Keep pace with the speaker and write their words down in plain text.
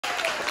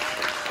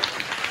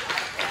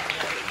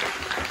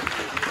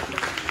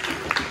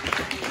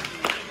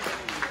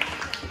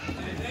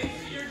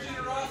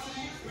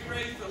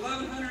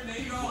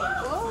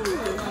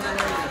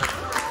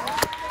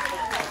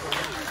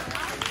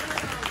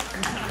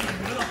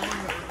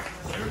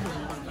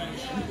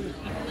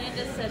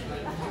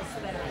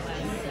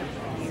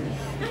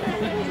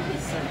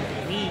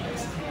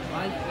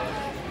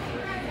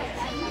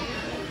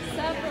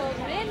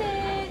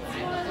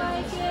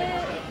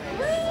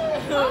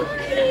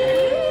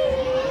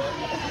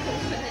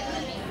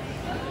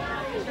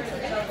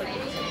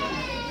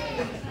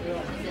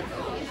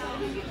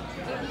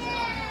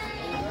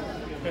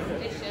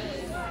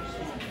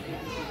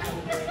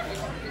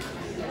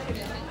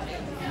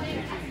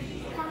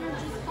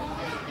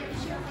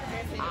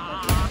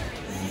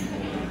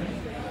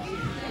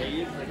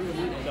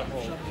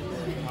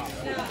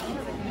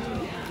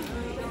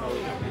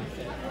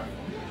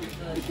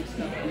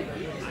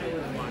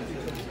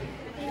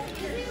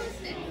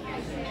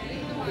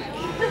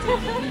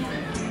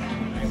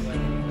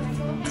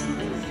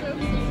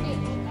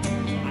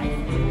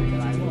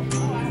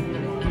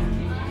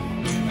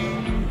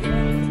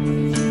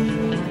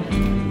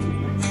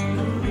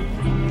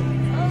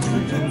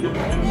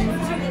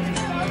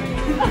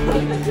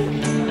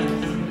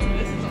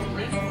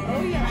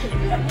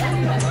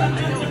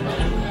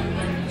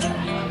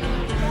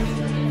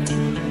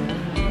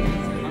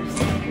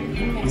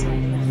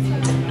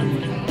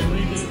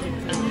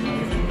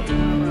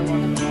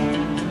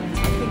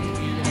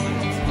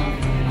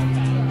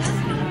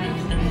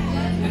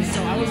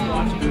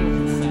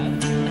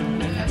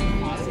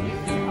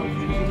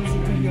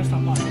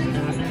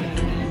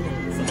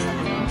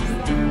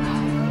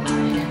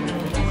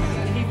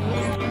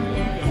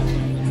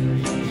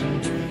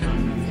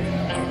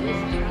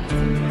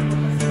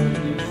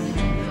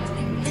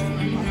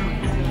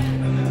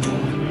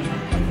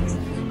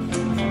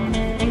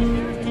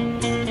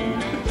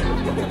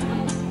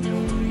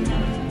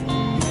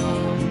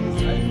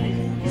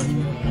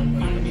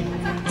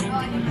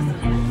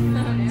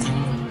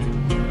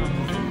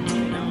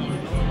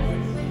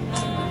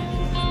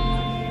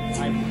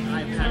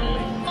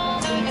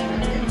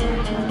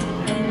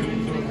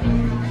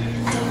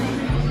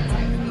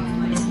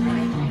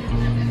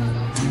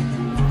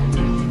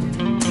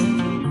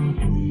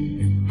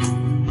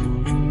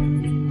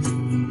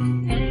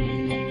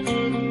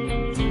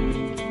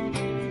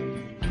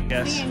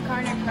Yes. Me and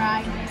Carner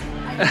cried.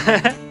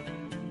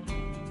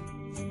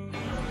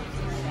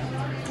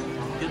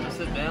 Get to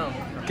sit down.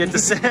 Get to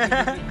sit.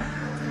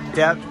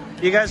 Yep.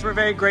 You guys were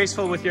very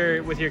graceful with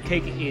your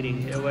cake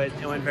eating. It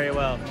went very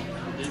well.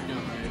 It did go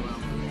very well.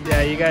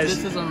 Yeah, you guys.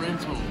 This is a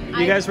rental.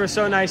 You guys were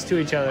so nice to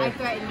each other. I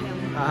threatened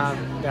him.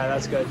 Yeah,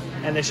 that's good.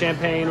 And the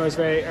champagne was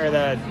very, or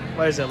the,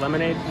 what is it,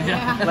 lemonade?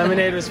 Yeah.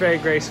 Lemonade was very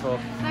graceful.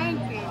 Thank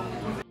you.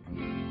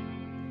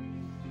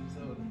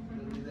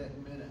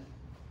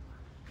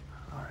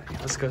 Alright,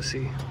 let's go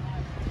see.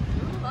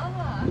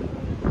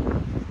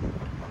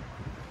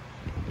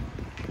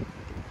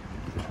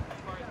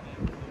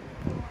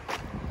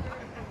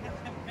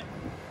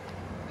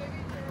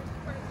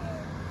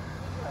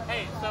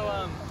 Hey,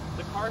 so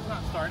the car's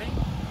not starting?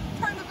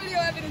 Turn the video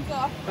evidence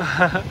off.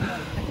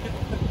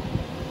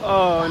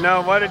 Oh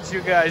no, what did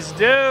you guys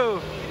do?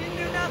 We didn't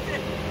do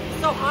nothing. It's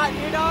so hot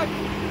here, dog.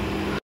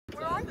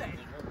 Where are they?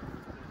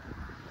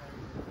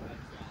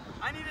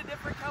 I need a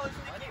different color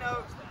sticky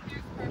note.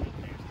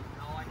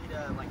 No, I need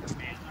like a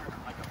banner,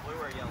 like a blue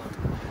or yellow.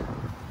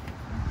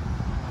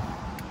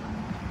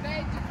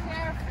 Babe, be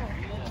careful.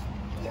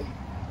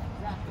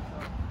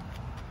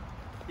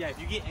 Yeah, if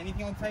you get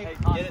anything on tape,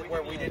 get it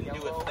where we didn't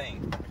do a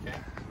thing. Okay?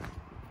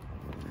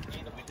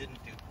 We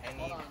didn't do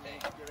anything.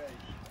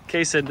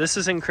 Kason, this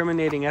is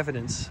incriminating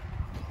evidence.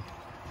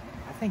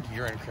 I think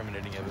you're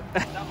incriminating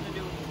evidence.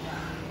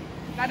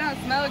 That don't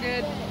smell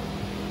good.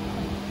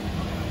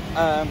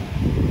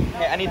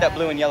 Hey, I need that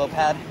blue and yellow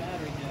pad.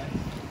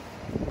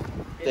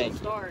 Thank you.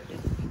 Start.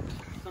 It's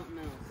something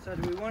else. So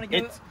do we want to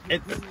get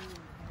It's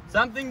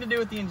something to do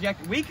with the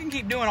injector. We can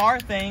keep doing our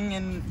thing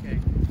and. Okay.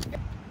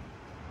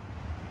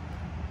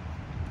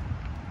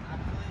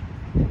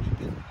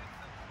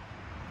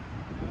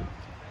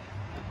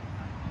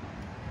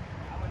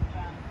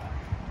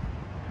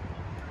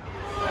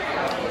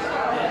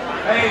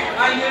 Hey,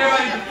 I need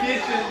everybody in the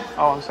kitchen.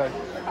 Oh, I'm sorry.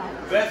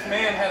 Best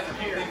man has a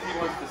few things he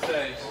wants to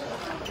say.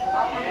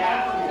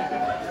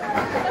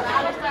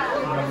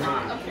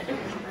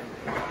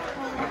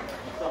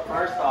 So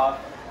first off,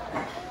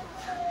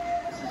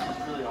 this is just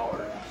really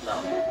hard.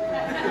 No.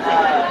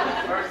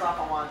 First off,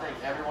 I want to thank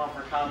everyone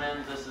for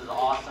coming. This is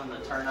awesome.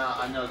 The turnout,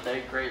 I know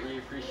they greatly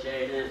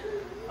appreciate it.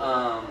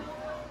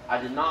 I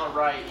did not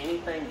write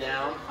anything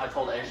down. I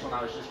told Aceslyn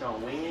I was just going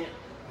to wing it.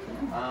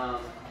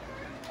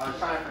 I was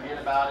trying to forget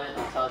about it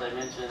until they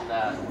mentioned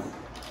that,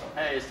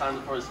 hey, it's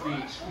time for the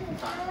speech.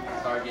 I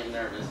started getting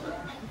nervous, but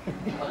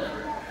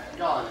whatever.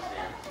 Y'all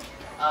understand.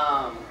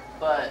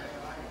 But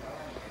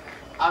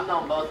I've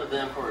known both of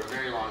them for a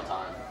very long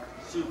time.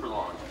 Super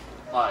long.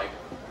 Like,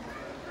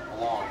 a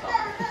long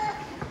time.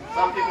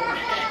 Some people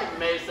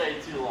may say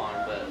too long,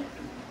 but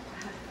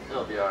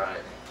it'll be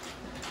alright.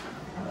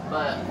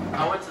 But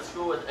I went to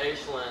school with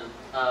Aceslyn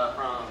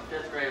from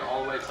 5th grade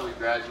all the way till we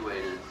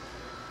graduated.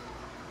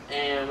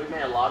 And we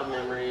made a lot of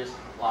memories,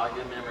 a lot of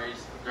good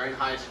memories. During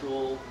high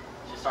school,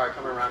 she started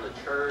coming around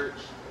to church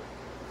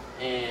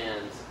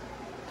and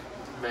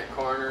met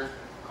Carner.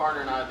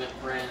 Carner and I have been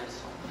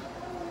friends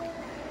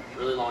a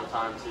really long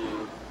time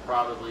too,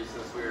 probably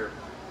since we were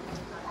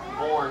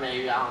born,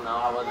 maybe. I don't know.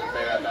 I wasn't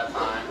there at that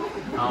time.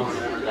 I don't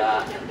remember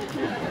that.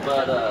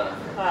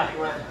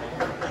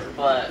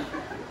 But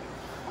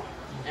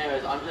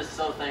anyways, I'm just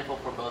so thankful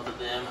for both of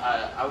them.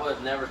 I would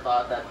have never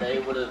thought that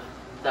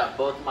that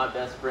both of my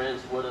best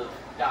friends would have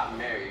gotten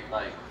married.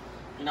 Like,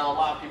 you know, a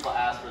lot of people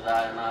ask for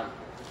that, and I'm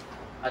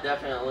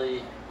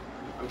definitely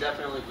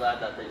glad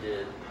that they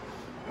did.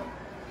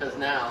 Because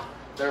now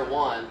they're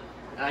one,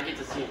 and I get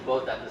to see them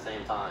both at the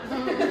same time.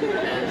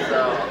 And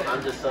so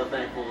I'm just so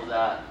thankful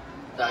that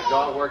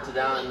God worked it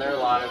out in their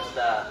lives,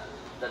 that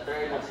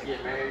they're able to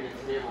get married and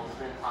to be able to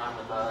spend time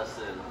with us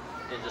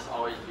and just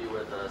always be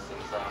with us.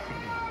 And so,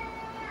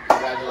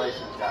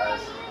 congratulations,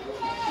 guys.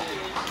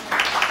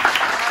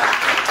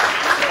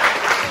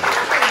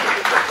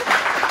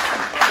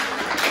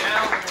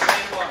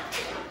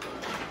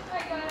 Hi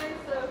guys,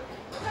 so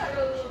I got a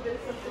little bit of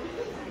something.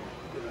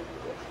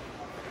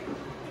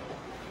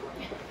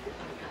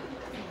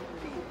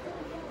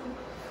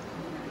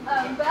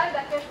 But I'm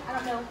Becca. I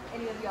don't know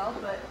any of y'all,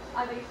 but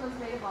I'm Aceslyn's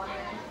maid of honor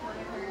and one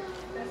of her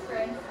best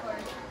friends. Or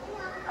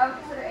I would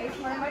consider Ace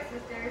one of my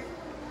sisters.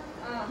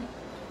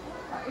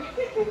 Sorry.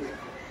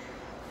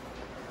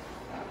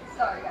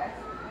 Sorry, guys.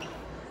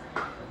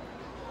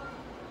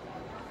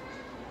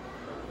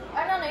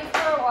 I've known Ace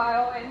for a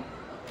while, and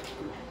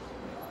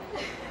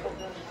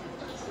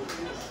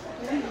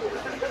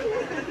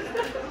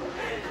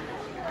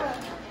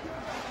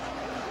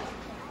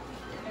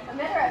I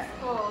met her at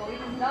school. We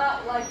did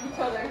not like each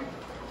other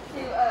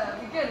to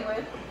begin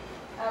with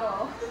at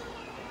all.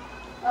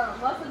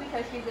 Mostly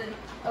because she's an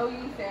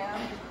OU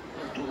fan,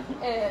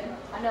 and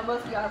I know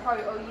most of y'all are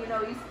probably OU and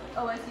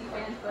OSU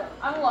fans, but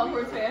I'm a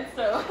Longhorns fan,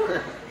 so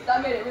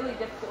that made it really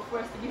difficult for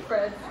us to be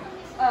friends.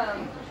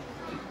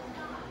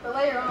 But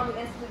later on, we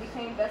instantly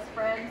became best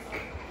friends.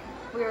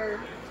 We were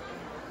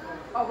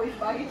always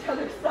by each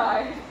other's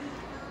side.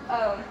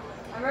 I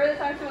remember the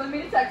time she went with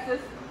me to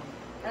Texas.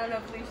 I don't know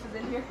if Alicia's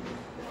in here.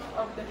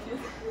 Oh, there she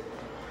is.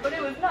 But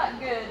it was not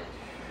good.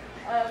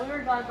 We were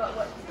gone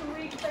about,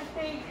 2 weeks, I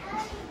think?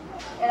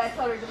 And I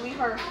told her to leave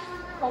her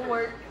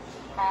homework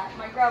at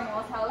my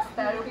grandma's house,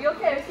 that it would be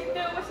okay if she can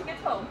do it when she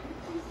gets home.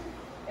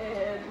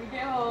 And we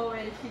get home,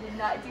 and she did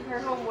not do her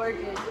homework,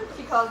 and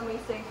she called me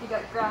saying she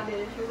got grounded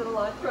and she was in a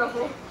lot of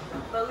trouble.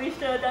 But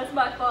Alicia, that's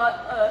my fault.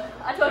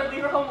 I told her to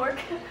leave her homework.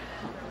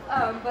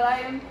 But I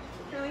am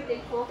truly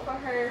thankful for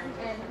her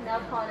and now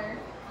Connor.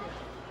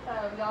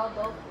 Y'all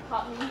both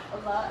taught me a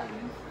lot. I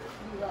mean,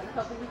 you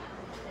helped me.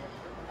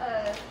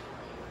 At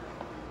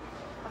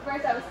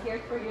first I was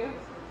scared for you.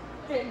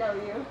 Didn't know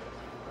you.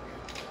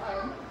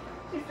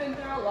 She's been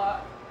through a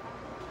lot.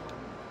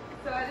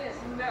 So I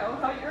didn't know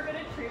how you were going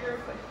to treat her,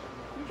 but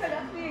you turned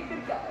out to be a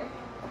good guy.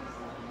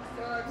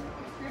 So I'm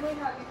extremely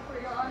happy for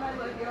y'all, and I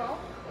love y'all,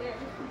 and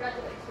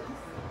congratulations.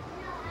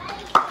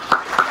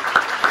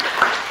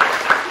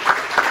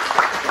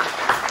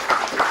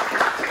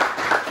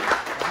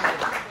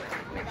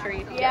 Make sure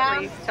you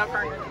Yeah. Is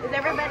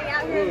everybody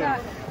out here?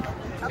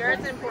 Sure,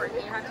 it's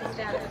important. You have to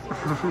stand this way.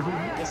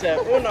 It's at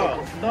 1, 2, 3.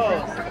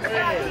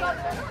 1,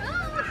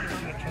 2.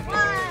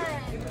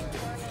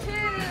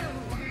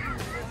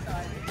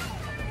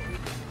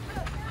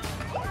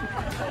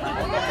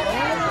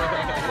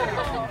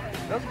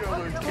 Those girls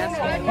are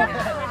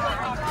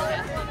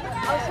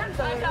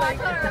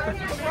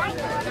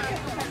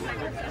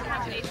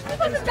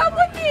Stop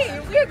with me!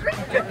 We agree.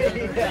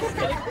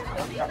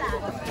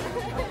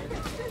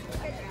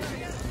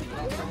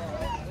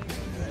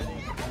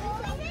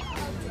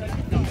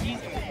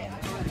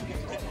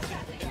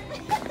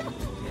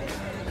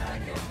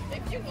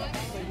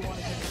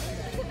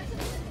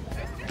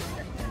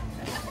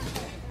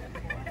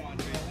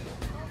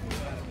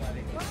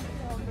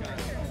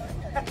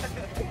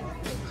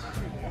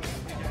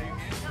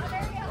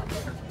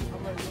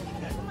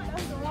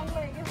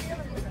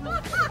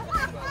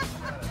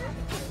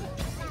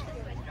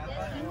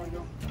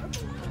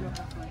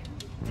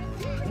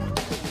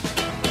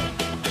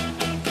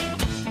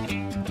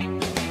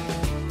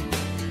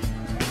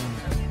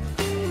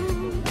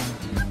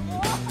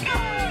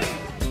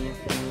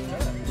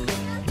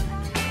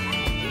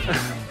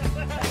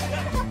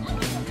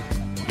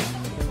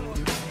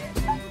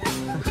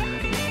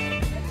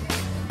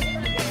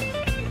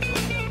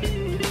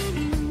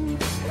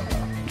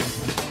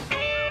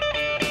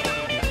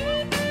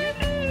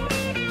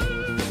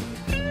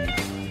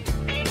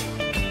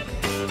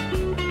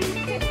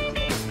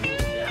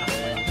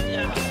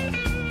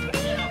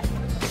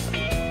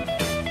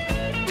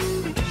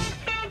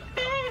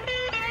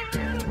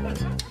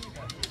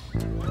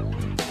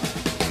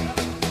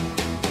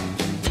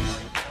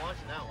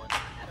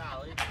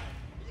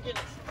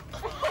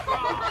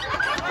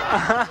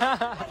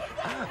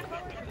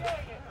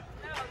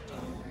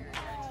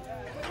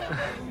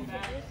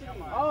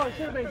 Oh, it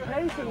should have been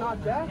Jason,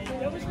 not Jackson.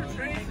 That was for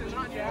Jason,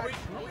 not Jackson.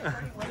 Go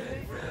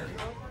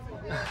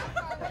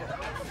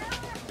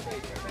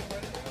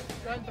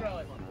ahead and throw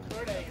it.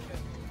 Throw it at you.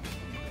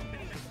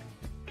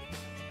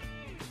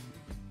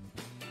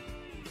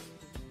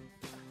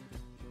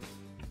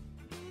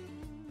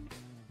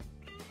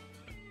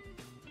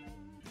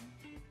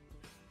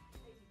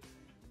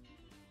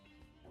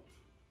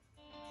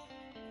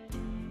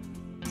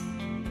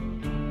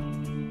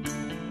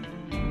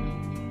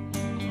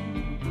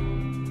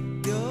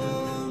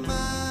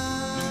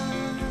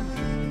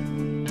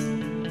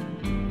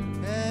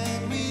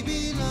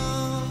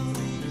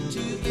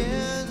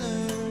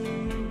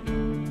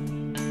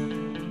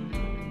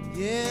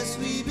 Yes,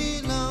 we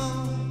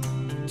belong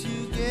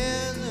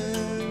together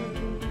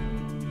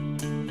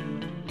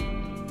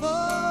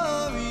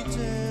for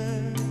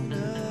eternity.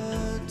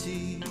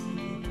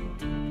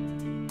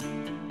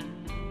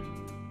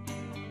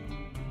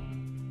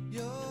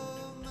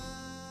 You're mine.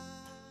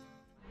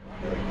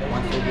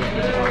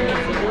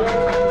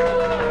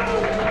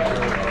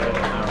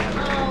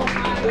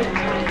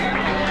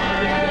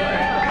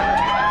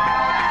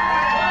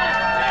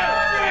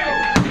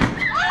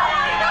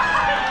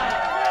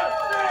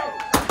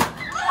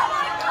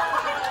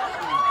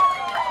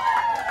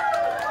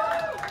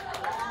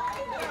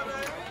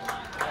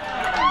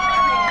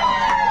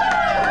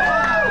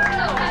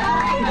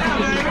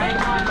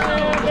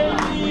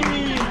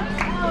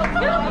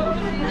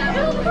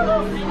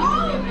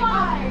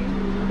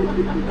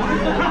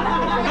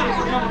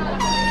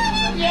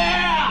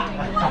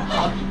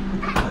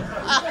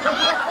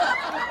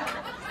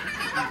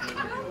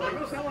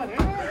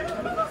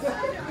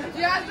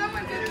 Yeah,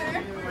 someone's in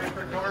there.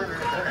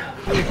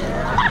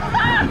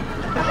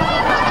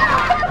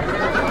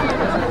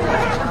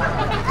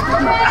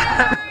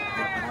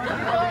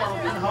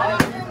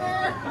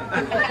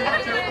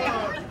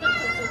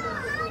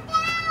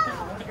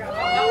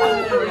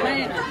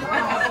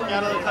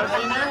 Got another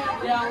touch in there?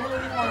 Yeah, a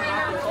little more.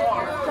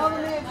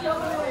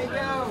 Shovel me,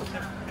 go.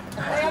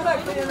 Hey, I'm not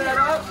cleaning that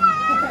up.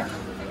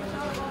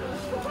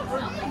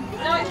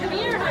 No, come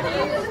here, honey.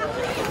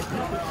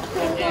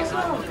 She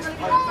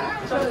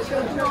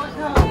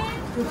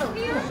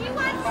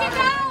wants to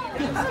go.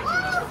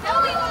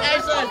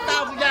 Aceslyn,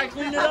 stop, we gotta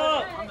clean it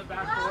up. On the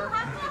back door.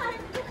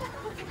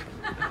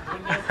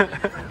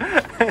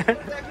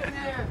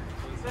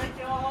 Thank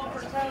you all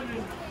for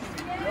coming.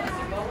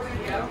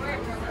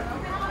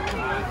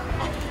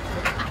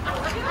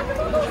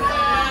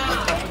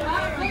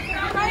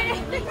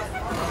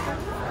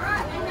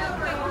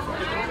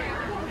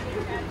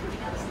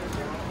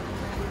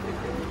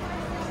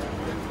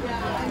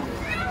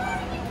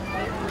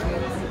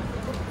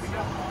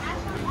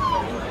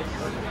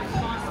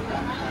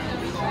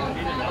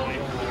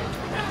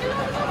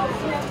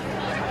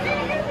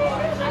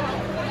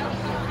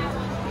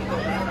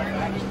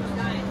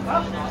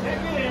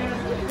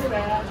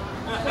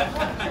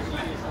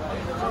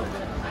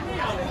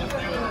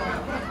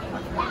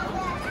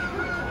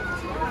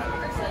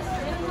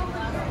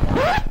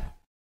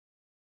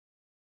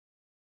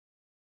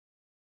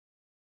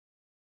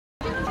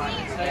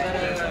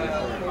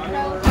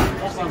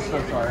 I'm so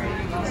sorry.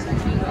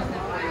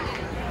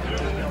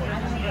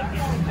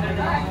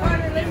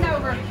 Carner, lean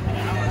over.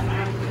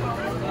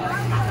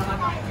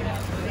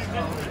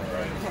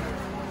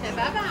 Say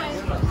bye-bye.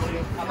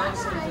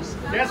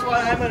 Guess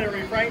what I'm gonna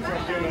refrain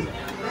from doing?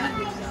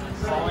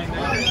 Calling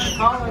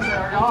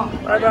there.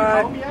 Bye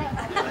bye.